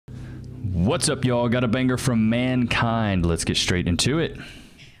What's up, y'all? Got a banger from Mankind. Let's get straight into it.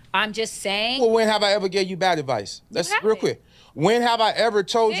 I'm just saying. Well, when have I ever gave you bad advice? That's real quick. When have I ever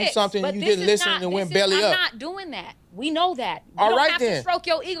told you something and you didn't listen and went belly up? I'm not doing that. We know that. You All right, don't have then. to stroke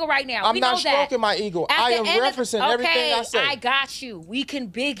your ego right now. I'm not stroking my ego. I am referencing everything I say. I got you. We can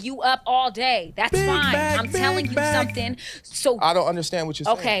big you up all day. That's fine. I'm telling you something. So I don't understand what you're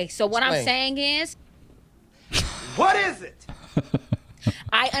saying. Okay, so what I'm saying is, what is it?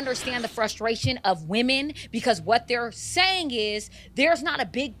 I understand the frustration of women because what they're saying is there's not a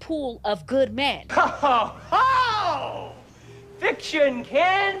big pool of good men. Oh, fiction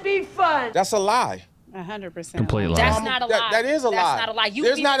can be fun. That's a lie. 100%. Complete lie. That's not a lie. That is a lie. That's not a lie.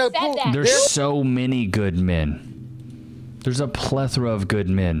 There's not a pool. There's so many good men. There's a plethora of good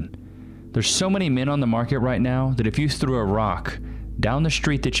men. There's so many men on the market right now that if you threw a rock down the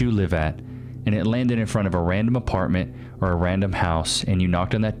street that you live at and it landed in front of a random apartment or a random house and you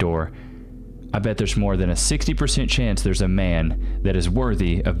knocked on that door, I bet there's more than a 60% chance there's a man that is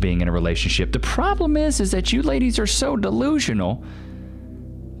worthy of being in a relationship. The problem is that you ladies are so delusional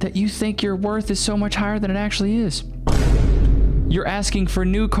that you think your worth is so much higher than it actually is. You're asking for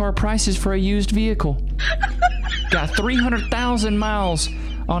new car prices for a used vehicle. Got 300,000 miles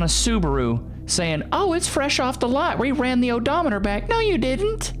on a Subaru saying, oh, it's fresh off the lot. We ran the odometer back. No, you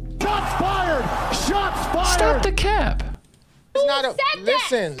didn't. Shots fired! Shots fired! Stop the cap. It's not a,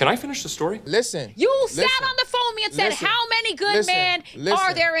 listen. Can I finish the story? Listen. You sat on the phone with me and said, how many good men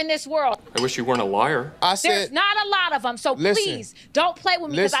are there in this world? I wish you weren't a liar. I said, there's not a lot of them, so please don't play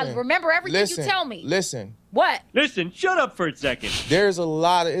with me because I remember everything you tell me. Listen. What? Listen, shut up for a second. There's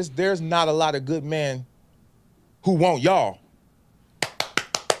not a lot of good men who want y'all.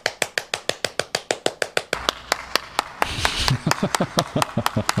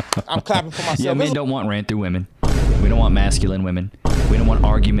 I'm clapping for myself. Yeah, men don't want ran through women. We don't want masculine women. We don't want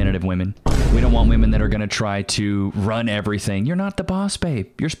argumentative women. We don't want women that are going to try to run everything. You're not the boss,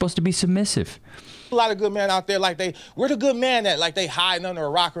 babe. You're supposed to be submissive. A lot of good men out there, like where the good man at? Like they hiding under a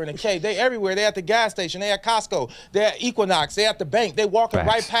rock or in a cave. They everywhere. They at the gas station. They at Costco. They at Equinox. They at the bank. They walking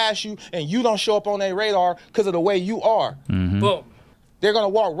right past you, and you don't show up on their radar because of the way you are. Boom. They're gonna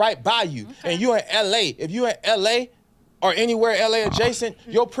walk right by you, and you in LA. If you in LA or anywhere LA adjacent,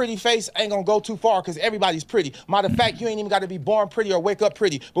 your pretty face ain't gonna go too far because everybody's pretty. Matter of fact, you ain't even got to be born pretty or wake up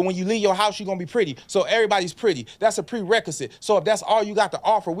pretty. But when you leave your house, you're gonna be pretty. So everybody's pretty. That's a prerequisite. So if that's all you got to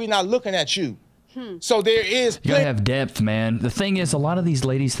offer, we're not looking at you. So there is. You gotta have depth, man. The thing is, a lot of these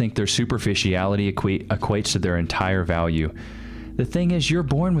ladies think their superficiality equates to their entire value. The thing is, you're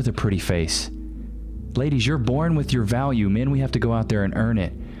born with a pretty face. Ladies, you're born with your value. Men, we have to go out there and earn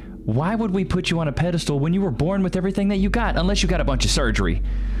it. Why would we put you on a pedestal when you were born with everything that you got? Unless you got a bunch of surgery.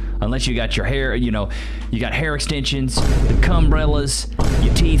 Unless you got your hair, you know, you got hair extensions, the cumbrellas,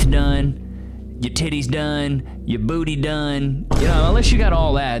 your teeth done, your titties done, your booty done. You know, unless you got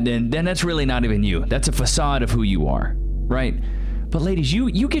all that, then that's really not even you. That's a facade of who you are, right? But ladies,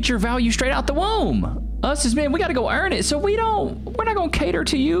 you get your value straight out the womb. Us as men, we got to go earn it. So we're not going to cater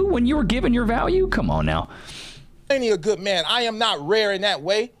to you when you were given your value. Come on now. Plenty of good men. I am not rare in that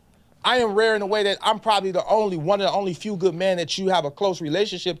way. I am rare in the way that I'm probably one of the only few good men that you have a close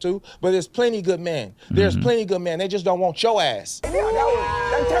relationship to, but there's plenty good men. There's plenty good men. They just don't want your ass.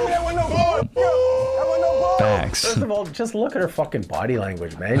 Facts. First of all, just look at her fucking body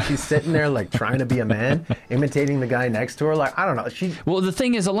language, man. She's sitting there like trying to be a man, imitating the guy next to her. Like, I don't know. Well, the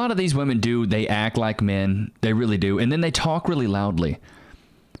thing is, a lot of these women they act like men. They really do. And then they talk really loudly.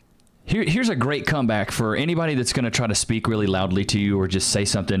 Here's a great comeback for anybody that's going to try to speak really loudly to you or just say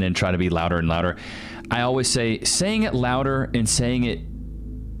something and try to be louder and louder. I always say saying it louder and saying it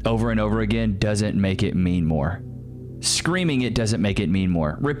over and over again doesn't make it mean more. Screaming it doesn't make it mean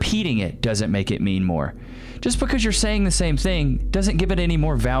more. Repeating it doesn't make it mean more. Just because you're saying the same thing doesn't give it any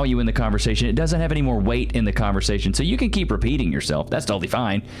more value in the conversation. It doesn't have any more weight in the conversation. So you can keep repeating yourself. That's totally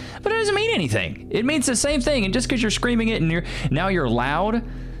fine. But it doesn't mean anything. It means the same thing. And just because you're screaming it and now you're loud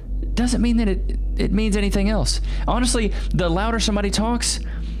doesn't mean that it means anything else. Honestly, the louder somebody talks,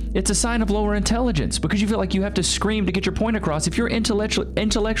 it's a sign of lower intelligence because you feel like you have to scream to get your point across. If you're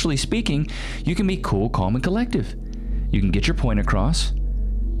intellectually speaking, you can be cool, calm, and collective. You can get your point across.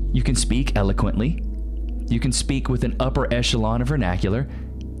 You can speak eloquently. You can speak with an upper echelon of vernacular.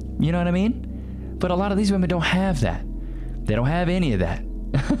 You know what I mean? But a lot of these women don't have that. They don't have any of that.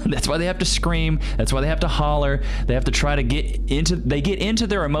 That's why they have to scream. That's why they have to holler. They have to try to get into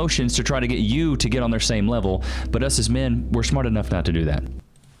their emotions to try to get you to get on their same level. But us as men, we're smart enough not to do that.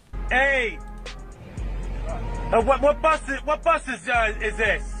 Hey, what bus is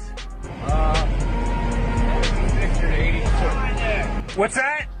this? 82. What's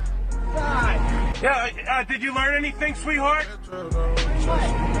that? Yeah, did you learn anything, sweetheart?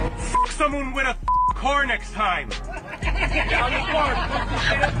 F someone with a car next time.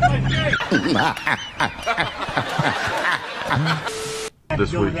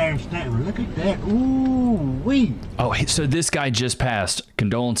 This week. Look at that. Ooh, wee. Oh, so this guy just passed.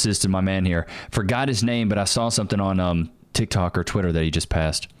 Condolences to my man here. Forgot his name, but I saw something on TikTok or Twitter that he just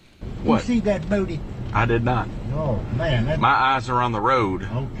passed. What? You see that booty? I did not. Oh, man. That, My eyes are on the road.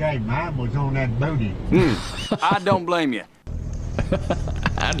 okay, mine was on that booty. I don't blame you.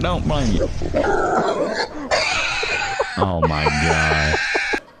 I don't blame you. Oh my God.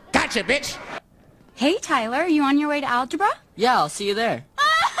 Gotcha, bitch. Hey, Tyler, you on your way to algebra? Yeah, I'll see you there.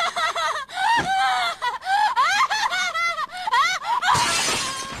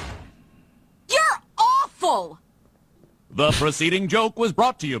 You're awful! The preceding joke was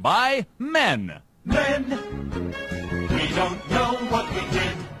brought to you by men. Men, we don't know what we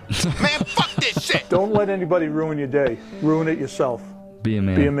did. Man, fuck this shit. Don't let anybody ruin your day. Ruin it yourself. Be a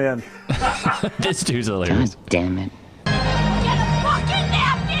man. Be a man. This dude's hilarious. God damn it. Get a fucking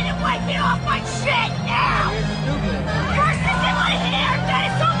napkin and wipe it off my shit now! First it's in my hair, then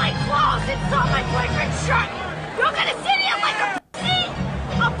it's on my clothes, it's on my boyfriend's shirt! You're gonna sit here like a pussy?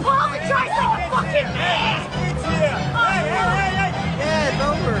 Apologize like a fucking man! Yeah, it's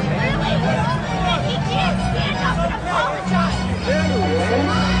over, man. Really? He can't stand up and apologize!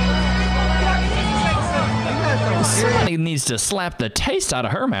 Somebody needs to slap the taste out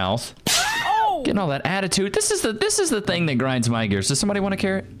of her mouth. Getting all that attitude. This is the thing that grinds my gears. Does somebody want a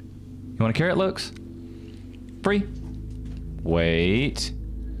carrot? You want a carrot, Looks? Free. Wait.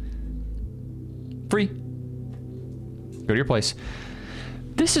 Free. Go to your place.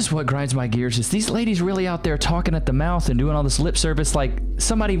 This is what grinds my gears, is these ladies really out there talking at the mouth and doing all this lip service like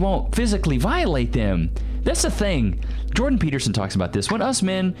somebody won't physically violate them. That's the thing. Jordan Peterson talks about this. When us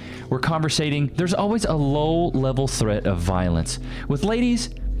men were conversating, there's always a low-level threat of violence. With ladies,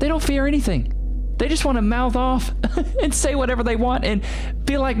 they don't fear anything. They just want to mouth off and say whatever they want and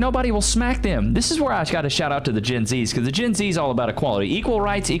feel like nobody will smack them. This is where I got to shout out to the Gen Zs, because the Gen Z is all about equality. Equal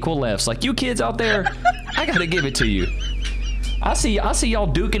rights, equal lefts. Like you kids out there, I got to give it to you. I see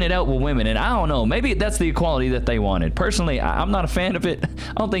y'all duking it out with women, and I don't know. Maybe that's the equality that they wanted. Personally, I'm not a fan of it.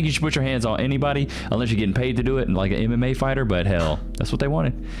 I don't think you should put your hands on anybody unless you're getting paid to do it, and like an MMA fighter, but hell, that's what they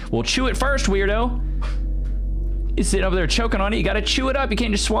wanted. Well, chew it first, weirdo. You sitting over there choking on it. You got to chew it up. You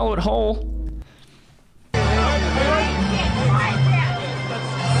can't just swallow it whole.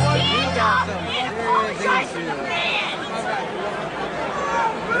 Stand up and apologize to the man!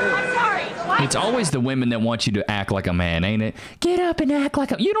 I'm sorry, what? It's always the women that want you to act like a man, ain't it? Get up and act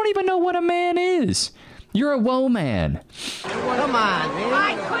like a... You don't even know what a man is. You're a woe man. Come on, man.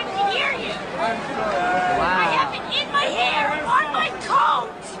 I couldn't hear you! I have it in my hair and on my coat!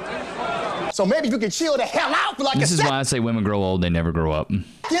 So maybe if you can chill the hell out for like This is why I say women grow old, they never grow up.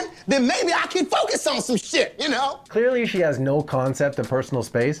 then maybe I can focus on some shit, you know? Clearly, she has no concept of personal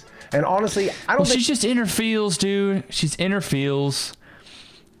space. And honestly, I don't think... She's just inner feels, dude. She's inner feels.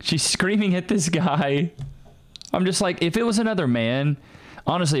 She's screaming at this guy. I'm just like, if it was another man,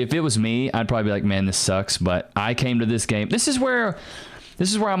 honestly, if it was me, I'd probably be like, man, this sucks. But I came to this game. This is where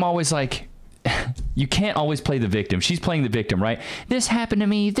I'm always like, you can't always play the victim. She's playing the victim, right? This happened to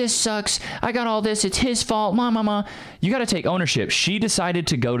me. This sucks. I got all this. It's his fault. Mama. You got to take ownership. She decided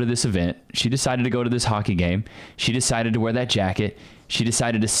to go to this event. She decided to go to this hockey game. She decided to wear that jacket. She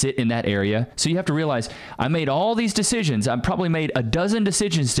decided to sit in that area. So you have to realize, I made all these decisions. I probably made a dozen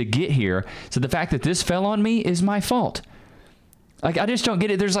decisions to get here. So the fact that this fell on me is my fault. Like, I just don't get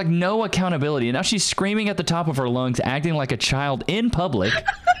it. There's like no accountability. And now she's screaming at the top of her lungs, acting like a child in public.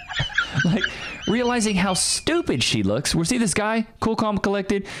 Like, realizing how stupid she looks. We see this guy, cool, calm,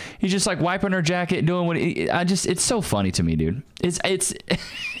 collected. He's just like wiping her jacket, doing what it's so funny to me, dude. It's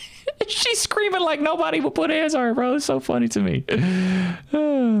she's screaming like nobody will put hands on her, bro. It's so funny to me.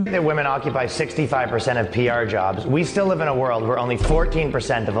 That women occupy 65% of PR jobs. We still live in a world where only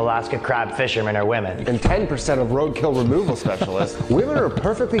 14% of Alaska crab fishermen are women. And 10% of roadkill removal specialists. Women are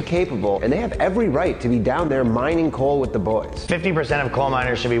perfectly capable, and they have every right to be down there mining coal with the boys. 50% of coal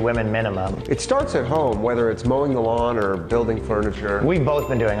miners should be women minimum. It starts at home, whether it's mowing the lawn or building furniture. We've both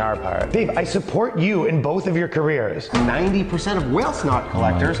been doing our part. Babe, I support you in both of your careers. 90% of whale snot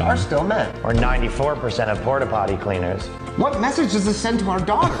collectors are still men. Or 94% of porta potty cleaners. What message does this send to our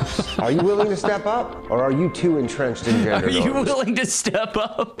daughters? Are you willing to step up, or are you too entrenched in gender norms? Are you willing to step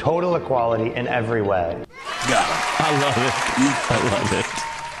up? Total equality in every way. I love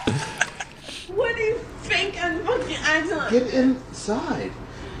it. What do you think I'm fucking excellent? Get inside.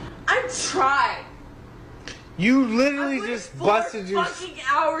 I tried. You literally just busted your fucking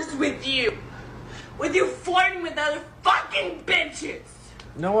hours with you. With you flirting with other fucking bitches.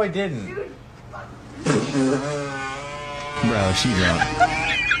 No, I didn't. Dude. Bro, she drunk.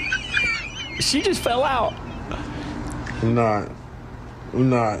 She just fell out. I'm not.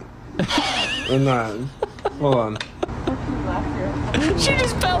 Hold on. She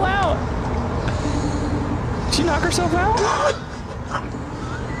just fell out. She knocked herself out?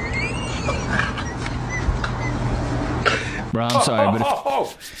 Bro, I'm sorry,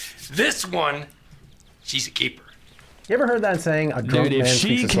 but this one, she's a keeper. You ever heard that saying? A drunk dude, if man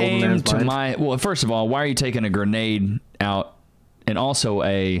she speaks a sober came man's to mind? my... Well, first of all, why are you taking a grenade out and also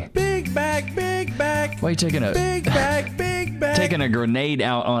a... Big bag, big bag. Why are you taking a... Big bag, big bag. Taking a grenade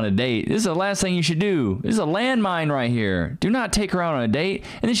out on a date. This is the last thing you should do. This is a landmine right here. Do not take her out on a date.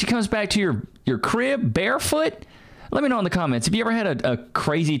 And then she comes back to your crib barefoot. Let me know in the comments. Have you ever had a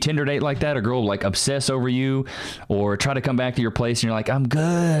crazy Tinder date like that? A girl like obsess over you or try to come back to your place and you're like, I'm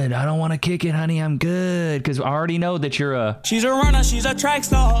good. I don't want to kick it, honey. I'm good. Because I already know that you're a... She's a runner. She's a track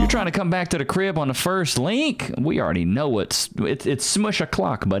star. You're trying to come back to the crib on the first link. We already know it's smush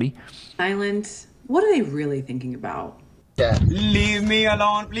o'clock, buddy. Silent. What are they really thinking about? Leave me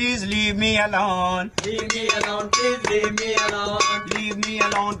alone, please leave me alone. Leave me alone, please leave me alone. Leave me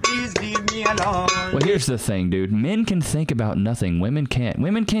alone, please leave me alone. Well, here's the thing, dude. Men can think about nothing. Women can't.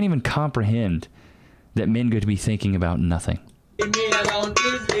 Women can't even comprehend that men could be thinking about nothing. Leave me alone,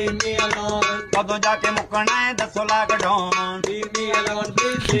 please leave me alone. Leave me alone,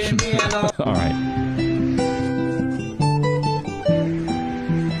 please leave me alone. All right.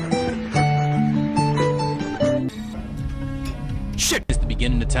 Shit. It's the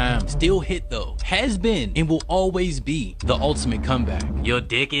beginning of time. Still hit though. Has been and will always be the ultimate comeback. Your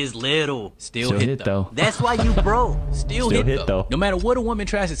dick is little. Still hit though. That's why you broke. Still hit though. No matter what a woman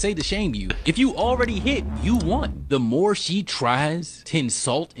tries to say to shame you, if you already hit, you won. The more she tries to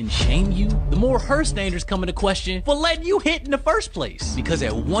insult and shame you, the more her standards come into question for letting you hit in the first place. Because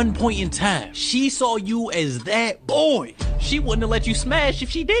at one point in time, she saw you as that boy. She wouldn't have let you smash if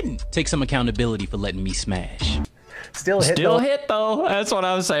she didn't. Take some accountability for letting me smash. Still hit though. That's what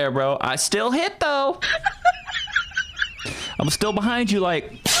I was saying, bro. I still hit though. I'm still behind you,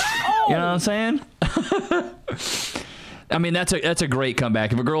 like, you know what I'm saying? I mean, that's a great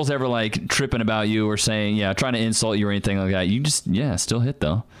comeback. If a girl's ever like tripping about you or saying, yeah, trying to insult you or anything like that, you just, yeah, still hit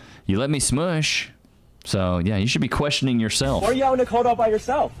though. You let me smush. So yeah, you should be questioning yourself. Or are you out in the cold all by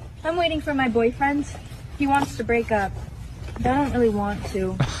yourself? I'm waiting for my boyfriend. He wants to break up. But I don't really want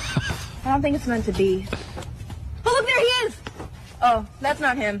to. I don't think it's meant to be. Oh, look, there he is! Oh, that's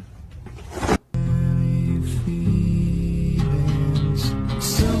not him.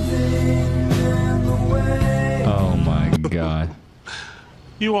 Oh my god.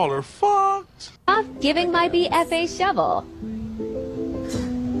 You all are fucked. I'm giving my BF a shovel.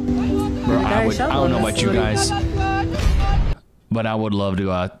 Bro, I don't know about you guys, but I would love to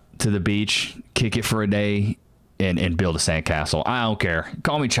go out to the beach, kick it for a day, and build a sandcastle. I don't care.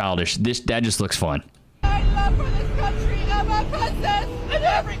 Call me childish. That just looks fun. I love for this country and my princess and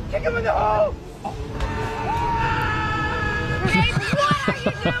every kick him in the hole. Hey, what are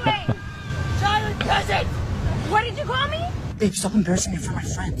you doing? Silent peasant! What did you call me? Babe, stop embarrassing me for my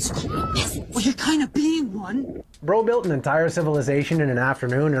friends. Well, you're kind of being one. Bro built an entire civilization in an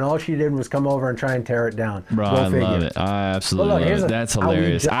afternoon, and all she did was come over and try and tear it down. Bro, I love it. I absolutely love it. That's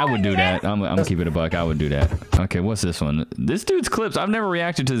hilarious. I would do that. I'm keeping it a buck. I would do that. Okay, what's this one? This dude's clips. I've never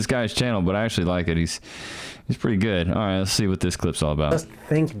reacted to this guy's channel, but I actually like it. He's pretty good. All right, let's see what this clip's all about. Just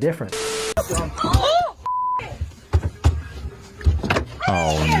think different.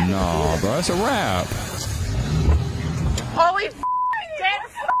 Oh no, bro, that's a wrap. Holy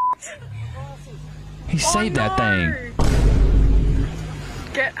He saved that thing.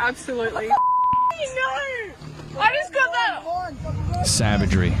 Get absolutely no! I just got that!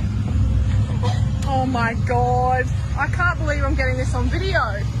 Savagery. Oh my god. I can't believe I'm getting this on video.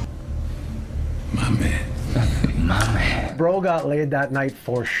 My man. Bro got laid that night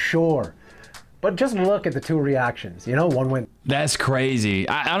for sure. But just look at the two reactions. You know, one went... That's crazy.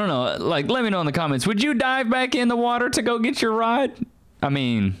 I don't know. Like, let me know in the comments. Would you dive back in the water to go get your ride? I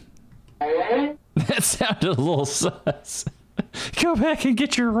mean... That sounded a little sus. Go back and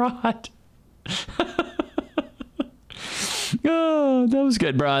get your rod. Oh, that was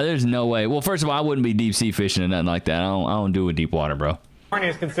good, bro. There's no way. Well, first of all, I wouldn't be deep sea fishing or nothing like that. I don't do it deep water, bro. California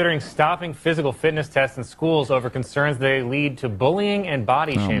is considering stopping physical fitness tests in schools over concerns they lead to bullying and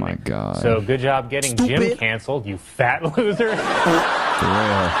body shaming. Oh my god. So good job getting gym canceled, you fat loser. For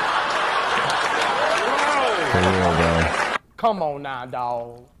real, bro. Come on now,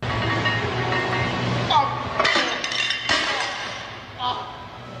 dog.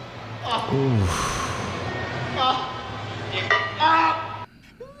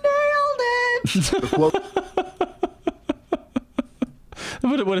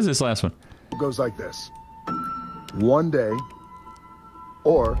 What is this last one? It goes like this. One day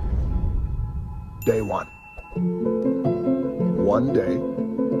or day one. One day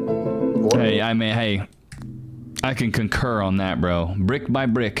or... Hey, I mean, hey, I can concur on that, bro. Brick by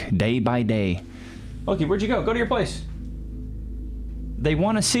brick, day by day. Okay, where'd you go? Go to your place. They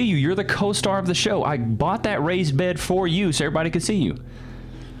want to see you. You're the co-star of the show. I bought that raised bed for you so everybody could see you.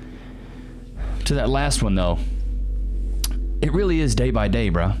 To that last one, though. It really is day by day,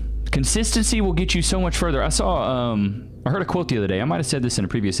 bro. Consistency will get you so much further. I heard a quote the other day. I might have said this in a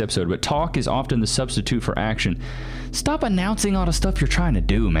previous episode, but talk is often the substitute for action. Stop announcing all the stuff you're trying to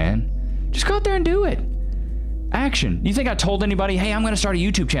do, man. Just go out there and do it. Action. You think I told anybody, hey, I'm going to start a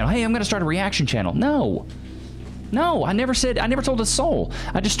YouTube channel. Hey, I'm going to start a reaction channel. No. No, I never told a soul.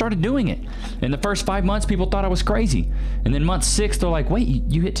 I just started doing it. In the first 5 months, people thought I was crazy. And then month 6, they're like, wait,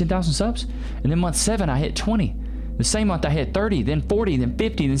 you hit 10,000 subs? And then month 7, I hit 20. The same month, I hit 30, then 40, then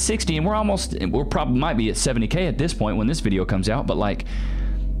 50, then 60, and we're probably might be at 70K at this point when this video comes out, but like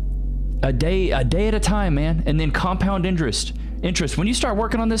a day at a time, man. And then compound interest. When you start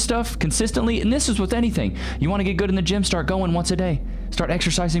working on this stuff consistently, and this is with anything, you want to get good in the gym, start going once a day. Start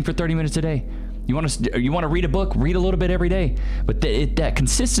exercising for 30 minutes a day. You want to read a book, read a little bit every day. But that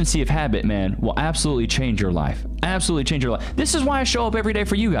consistency of habit, man, will absolutely change your life. Absolutely change your life. This is why I show up every day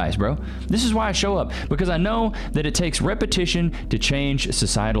for you guys, bro. This is why I show up, because I know that it takes repetition to change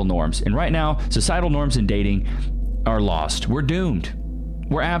societal norms. And right now, societal norms in dating are lost. We're doomed.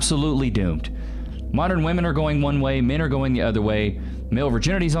 We're absolutely doomed. Modern women are going one way, men are going the other way. Male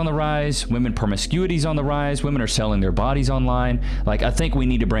virginity's on the rise, women promiscuity's on the rise, women are selling their bodies online. Like, I think we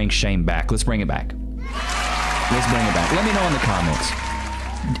need to bring shame back. Let's bring it back. Let's bring it back. Let me know in the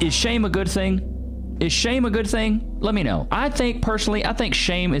comments. Is shame a good thing? Is shame a good thing? Let me know. Personally, I think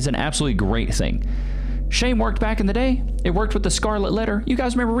shame is an absolutely great thing. Shame worked back in the day. It worked with the Scarlet Letter. You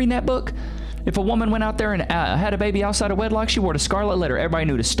guys remember reading that book? If a woman went out there and had a baby outside of wedlock, she wore the Scarlet Letter. Everybody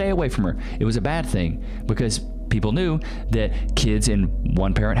knew to stay away from her. It was a bad thing because people knew that kids in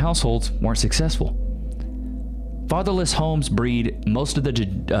one-parent households weren't successful. Fatherless homes breed most of the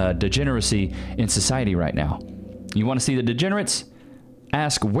degeneracy in society right now. You want to see the degenerates?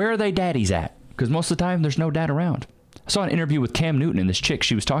 Ask, where are they daddies at? Because most of the time, there's no dad around. I saw an interview with Cam Newton and this chick,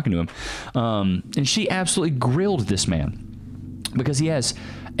 she was talking to him. And she absolutely grilled this man because he has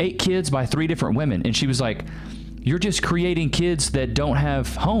 8 kids by 3 different women. And she was like, you're just creating kids that don't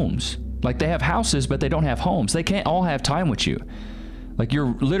have homes. Like, they have houses, but they don't have homes. They can't all have time with you. Like,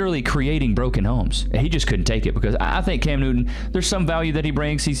 you're literally creating broken homes. And he just couldn't take it because I think Cam Newton, there's some value that he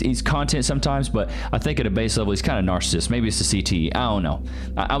brings. He's content sometimes, but I think at a base level, he's kind of narcissist. Maybe it's the CTE. I don't know.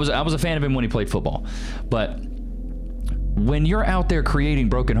 I was a fan of him when he played football. But when you're out there creating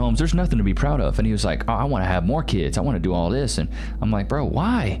broken homes, there's nothing to be proud of. And he was like, oh, I want to have more kids. I want to do all this. And I'm like, bro,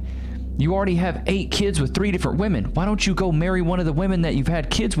 why? You already have 8 kids with 3 different women. Why don't you go marry one of the women that you've had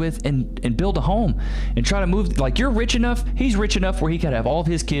kids with and build a home and try to move? Like, you're rich enough. He's rich enough where he could have all of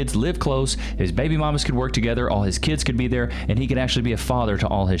his kids live close. His baby mamas could work together. All his kids could be there. And he could actually be a father to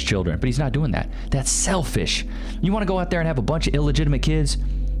all his children. But he's not doing that. That's selfish. You want to go out there and have a bunch of illegitimate kids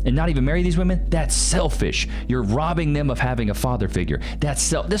and not even marry these women? That's selfish. You're robbing them of having a father figure.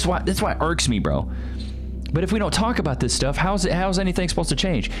 That's why it irks me, bro. But if we don't talk about this stuff, how's anything supposed to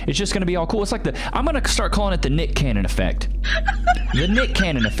change? It's just going to be all cool. It's like I'm going to start calling it the Nick Cannon effect. The Nick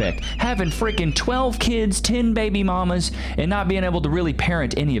Cannon effect. Having freaking 12 kids, 10 baby mamas, and not being able to really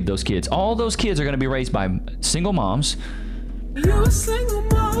parent any of those kids. All those kids are going to be raised by single moms. You're a single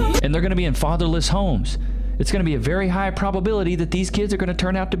mom. And they're going to be in fatherless homes. It's going to be a very high probability that these kids are going to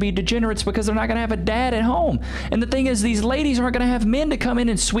turn out to be degenerates because they're not going to have a dad at home. And the thing is, these ladies aren't going to have men to come in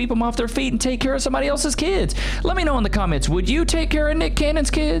and sweep them off their feet and take care of somebody else's kids. Let me know in the comments, would you take care of Nick Cannon's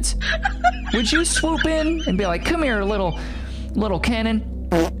kids? Would you swoop in and be like, come here, little Cannon.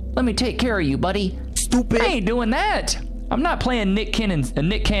 Let me take care of you, buddy. Stupid. I ain't doing that. I'm not playing a Nick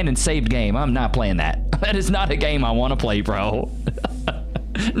Cannon saved game. I'm not playing that. That is not a game I want to play, bro.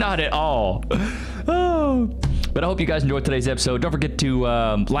 Not at all. Oh. But I hope you guys enjoyed today's episode. Don't forget to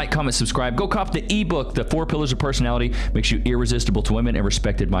like, comment, subscribe. Go cop the ebook, The 4 Pillars of Personality, makes you irresistible to women and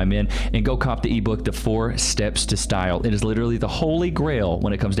respected by men. And go cop the ebook, The 4 Steps to Style. It is literally the holy grail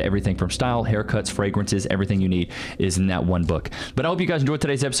when it comes to everything from style, haircuts, fragrances, everything you need is in that one book. But I hope you guys enjoyed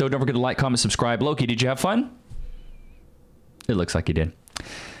today's episode. Don't forget to like, comment, subscribe. Loki, did you have fun? It looks like you did.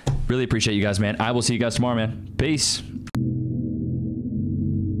 Really appreciate you guys, man. I will see you guys tomorrow, man. Peace.